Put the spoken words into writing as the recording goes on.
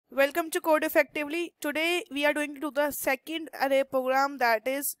Welcome to Code Effectively. Today we are going to do the second array program, that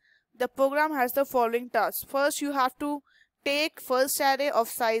is the program has the following tasks. First you have to take first array of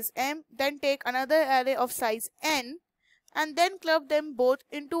size m, then take another array of size n and then club them both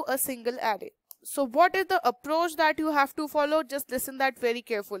into a single array. So what is the approach that you have to follow? Just listen that very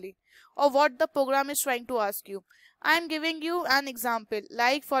carefully, or what the program is trying to ask you. I am giving you an example.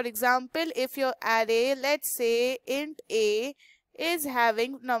 Like for example, if your array, let's say int a, is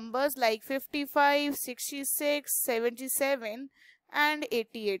having numbers like 55, 66, 77 and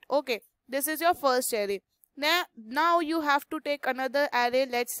 88. Okay, this is your first array. Now you have to take another array,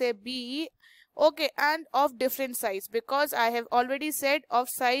 let's say b, okay, and of different size, because I have already said of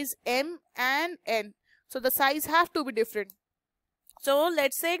size m and n, so the size have to be different. So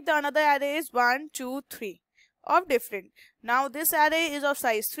let's say the another array is 1, 2, 3 of different. Now this array is of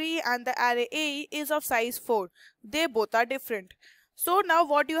size 3 and the array A is of size 4. They both are different. So now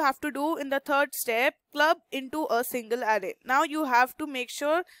what you have to do in the third step, club into a single array. Now you have to make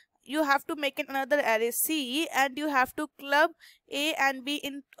sure you have to make another array C and you have to club A and B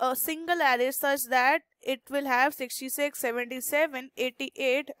in a single array such that it will have 66, 77,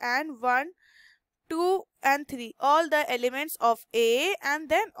 88 and 1, 2 and 3, all the elements of A and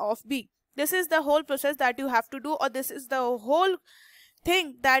then of B. This is the whole process that you have to do, or this is the whole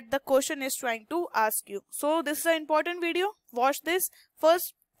thing that the question is trying to ask you. So this is an important video. Watch this.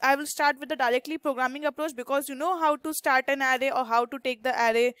 First I will start with the directly programming approach, because you know how to start an array or how to take the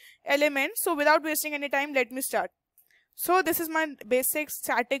array elements. So without wasting any time, let me start. So this is my basic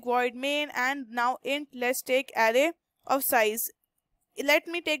static void main, and now int let's take array of size. Let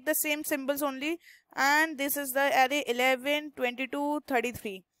me take the same symbols only, and this is the array 11, 22,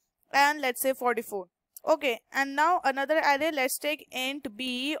 33 and let's say 44. Okay, and now another array, let's take int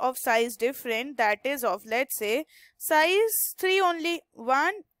b of size different, that is of let's say size 3 only,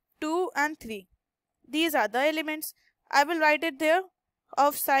 1, 2 and 3. These are the elements. I will write it there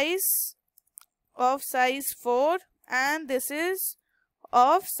of size 4, and this is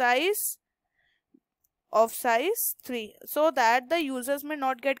of size 3, so that the users may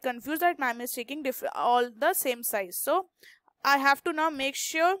not get confused that I am taking all the same size. So I have to now make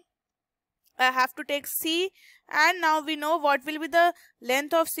sure I have to take C, and now we know what will be the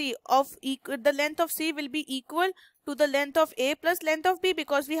length of C. The length of C will be equal to the length of A plus length of B,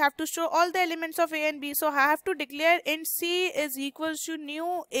 because we have to show all the elements of A and B. So I have to declare int C is equal to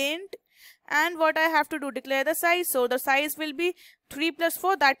new int, and what I have to do, declare the size. So the size will be 3 plus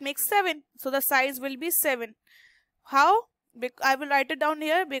 4, that makes 7. So the size will be 7. How? I will write it down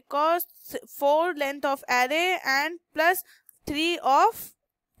here, because 4 length of array and plus 4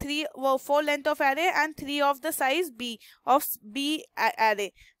 length of array and 3 of the size B of B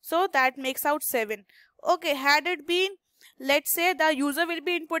array. So that makes out 7. Okay, had it been, let's say the user will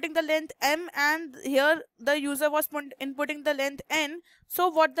be inputting the length m and here the user was inputting the length n. So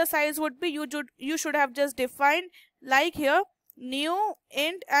what the size would be, you should have just defined like here new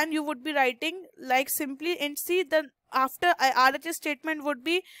int, and you would be writing like simply int C. Then after RHS statement would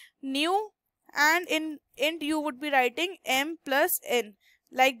be new, and in int you would be writing m plus n.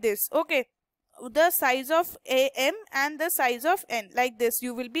 Like this. Okay, the size of m and the size of n, like this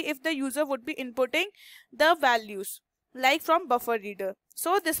you will be if the user would be inputting the values like from buffer reader.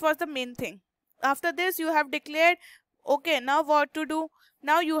 So this was the main thing. After this you have declared. Okay, now what to do?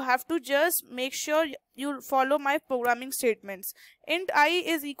 Now you have to just make sure you follow my programming statements. Int I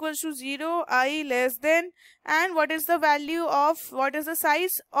is equal to 0, I less than, and what is the value of, what is the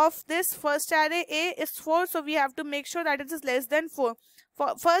size of this first array? A is 4, so we have to make sure that it is less than 4.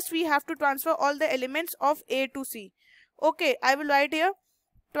 First we have to transfer all the elements of A to C. Okay, I will write here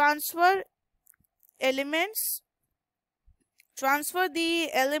transfer the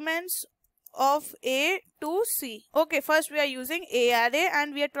elements of A to C. Okay, first we are using A array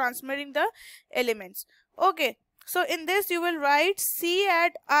and we are transferring the elements. Okay, so in this you will write C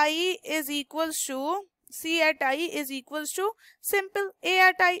at I is equals to simple A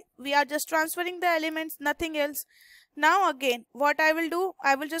at I. We are just transferring the elements, nothing else. Now again what I will do,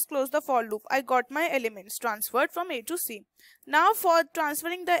 I will just close the for loop. I got my elements transferred from A to C. Now for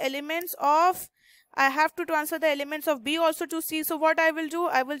transferring the elements of, I have to transfer the elements of B also to C. So what I will do,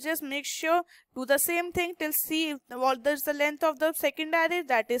 I will just make sure do the same thing till C. What is the length of the second array?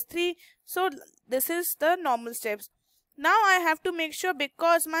 That is 3. So this is the normal steps. Now I have to make sure,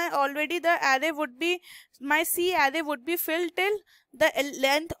 because my C array would be filled till the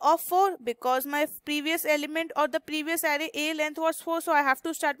length of 4, because my previous element or the previous array A length was 4. So I have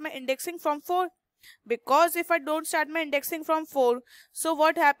to start my indexing from 4, because if I don't start my indexing from 4, so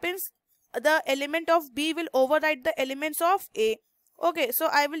what happens? The element of B will override the elements of A. Okay, so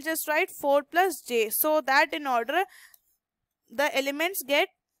I will just write 4 plus j, so that in order the elements get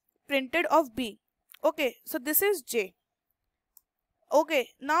printed of B. Okay, so this is j. Okay,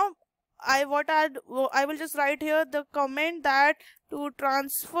 now I will just write here the comment that to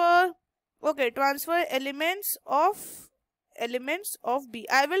transfer, okay, transfer elements of B.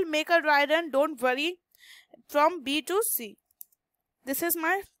 I will make a dry run, don't worry, from B to C. This is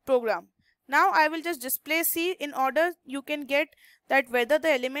my program. Now I will just display C in order you can get that whether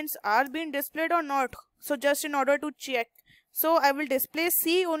the elements are being displayed or not. So just in order to check. So I will display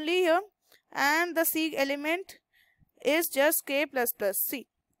C only here, and the C element is just K plus plus C.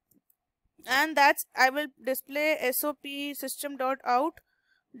 And that's, I will display SOP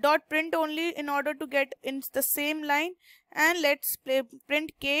system.out.print only in order to get in the same line, and let's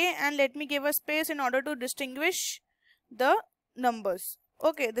print K, and let me give a space in order to distinguish the numbers.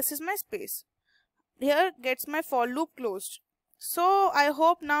 Okay, this is my space. Here gets my for loop closed. So I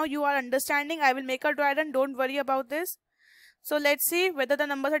hope now you are understanding. I will make a dry run, don't worry about this. So let's see whether the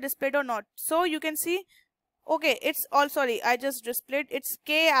numbers are displayed or not. So you can see, okay, it's all, sorry, I just displayed, it's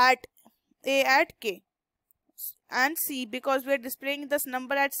K at A at K and C, because we are displaying this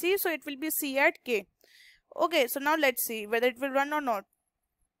number at C, so it will be C at K. Okay, so now let's see whether it will run or not.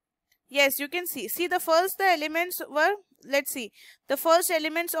 Yes, you can see the elements were, let's see, the first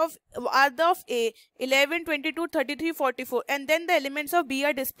elements of are the of A 11, 22, 33, 44, and then the elements of B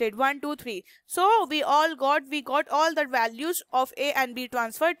are displayed 1, 2, 3. So we got all the values of A and B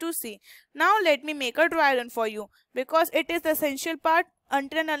transferred to C. Now let me make a dry run for you, because it is the essential part.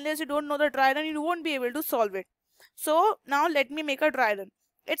 Until and unless you don't know the dry run, you won't be able to solve it. So now let me make a dry run.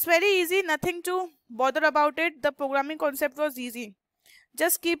 It's very easy, nothing to bother about it. The programming concept was easy.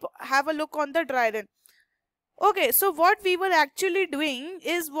 Just have a look on the dry run. Okay, so what we were actually doing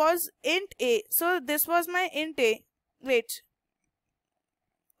was int A. So this was my int A. Wait.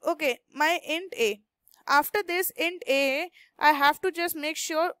 Okay, my int A. After this int A, I have to just make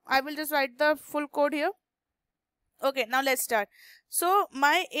sure, I will just write the full code here. Okay, now let's start. So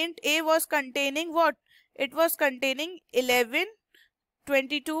my int A was containing what? It was containing 11,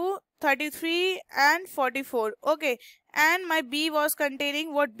 22, 33 and 44. Okay, and my B was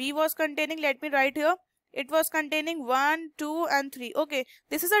containing what? B was containing, let me write here. It was containing 1, 2 and 3. Okay,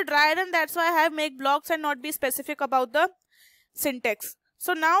 this is a dry run, that's why I have make blocks and not be specific about the syntax.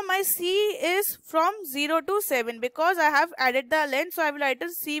 So now my C is from 0 to 7, because I have added the length, so I will write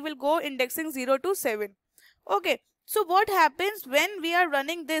C will go indexing 0 to 7. Okay, so what happens when we are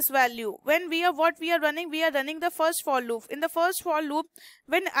running this value? We are running the first for loop. In the first for loop,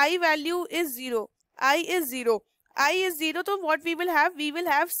 when I value is 0, I is 0, so what we will have? We will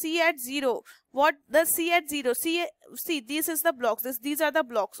have C at 0. What the C at 0? See, this is the blocks. These are the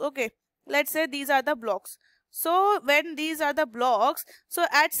blocks. Okay, let's say these are the blocks. So when these are the blocks, so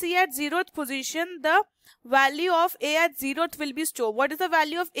at C at 0th position, the value of A at 0th will be stored. What is the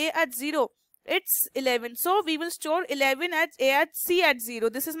value of A at 0? It's 11. So we will store 11 at A at C at 0.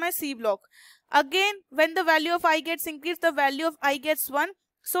 This is my C block. Again, when the value of I gets increased, the value of I gets 1.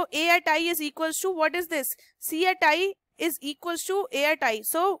 So A at I is equals to, what is this? C at I is equals to A at I.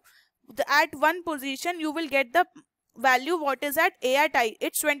 So at one position you will get the value what is at A at I.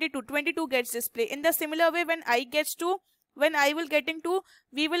 It's 22. 22 gets displayed. In the similar way, when I will getting 2,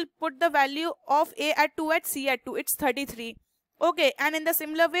 we will put the value of A at 2 at C at 2. It's 33. Okay, and in the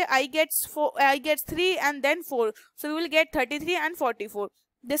similar way, I gets 3 and then 4. So we will get 33 and 44.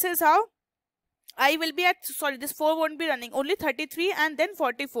 This is how I will be at, sorry, this 4 won't be running, only 33 and then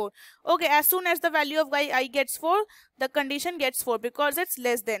 44. Okay, as soon as the value of I gets 4, the condition gets 4 because it's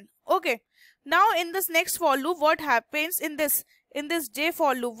less than. Okay, now in this next for loop, what happens in this J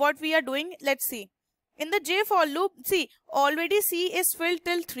for loop, what we are doing, let's see. In the J for loop, see, already C is filled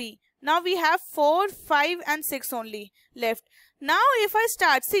till 3. Now we have 4, 5 and 6 only left. Now if I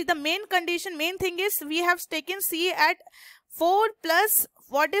start, see, the main thing is we have taken C at 4 plus,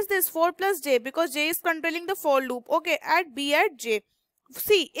 what is this? 4 plus J, because J is controlling the for loop. Okay, at B at J.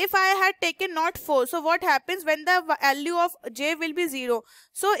 See, if I had taken not 4, so what happens when the value of J will be 0?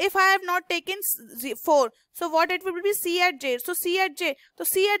 So if I have not taken 4, so what it will be? C at J. So C at J. So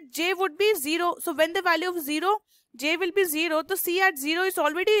C at J would be 0. So when the value of 0, J will be 0. So C at 0 is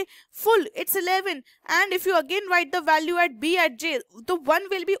already full. It's 11. And if you again write the value at B at J, the 1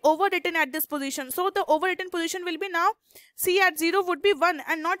 will be overwritten at this position. So the overwritten position will be now C at 0 would be 1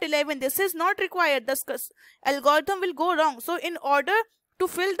 and not 11. This is not required. The algorithm will go wrong. So in order to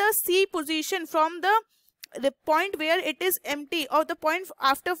fill the C position from the point where it is empty, or the point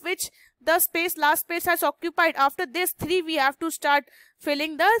after which the last space has occupied, after this 3 we have to start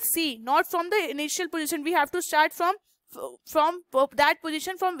filling the C, not from the initial position. We have to start from from that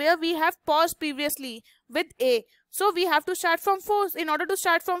position from where we have paused previously with A. So we have to start from 4. In order to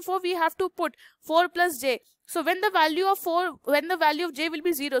start from 4, we have to put 4 plus j. So when the value of j will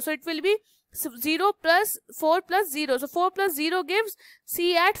be 0, so it will be 0 plus 4 plus 0. So 4 plus 0 gives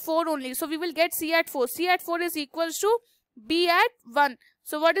c at 4 only. So we will get c at 4. C at 4 is equals to b at 1.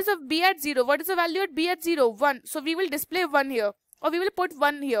 So what is a b at 0? What is the value at b at 0? 1. So we will display 1 here, or we will put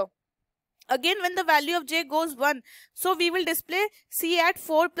 1 here. Again, when the value of j goes 1, so we will display c at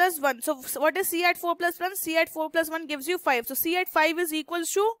 4 plus 1. So what is c at 4 plus 1? C at 4 plus 1 gives you 5. So c at 5 is equals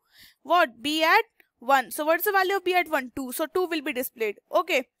to what? B at 1. So what is the value of b at 1? 2. So 2 will be displayed.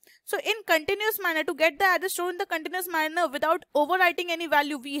 Okay. So in continuous manner, to get the array stored in the continuous manner without overwriting any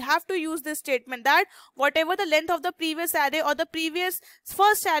value, we have to use this statement that whatever the length of the previous array or the previous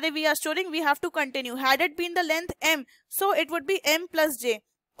first array we are storing, we have to continue. Had it been the length m, so it would be m plus j.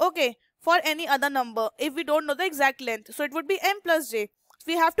 Okay. For any other number, if we don't know the exact length, so it would be m plus j.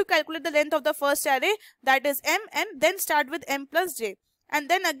 We have to calculate the length of the first array, that is m, and then start with m plus j.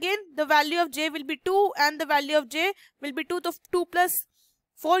 And then again the value of j will be 2 and the value of j will be 2. So 2 plus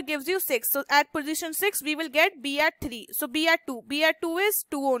 4 gives you 6. So at position 6 we will get b at 3. So b at 2. b at 2 is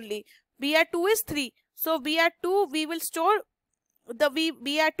 2 only. b at 2 is 3. So b at 2 we will store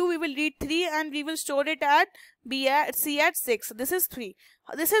b at 2 we will read 3 and we will store it at c at 6. This is 3.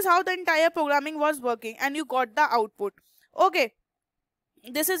 This is how the entire programming was working, and you got the output. Okay,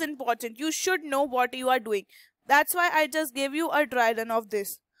 this is important. You should know what you are doing. That's why I just gave you a dry run of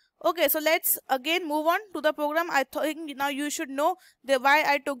this. Okay, so let's again move on to the program. I think now you should know why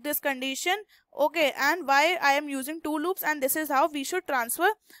I took this condition, okay, and why I am using 2 loops, and this is how we should transfer.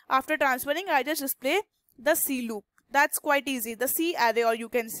 After transferring, I just display the C loop. That's quite easy, the C array, or you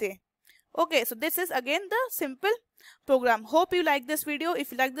can say. Okay, so this is again the simple program. Hope you like this video.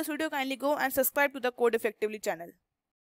 If you like this video, kindly go and subscribe to the Code Effectively channel.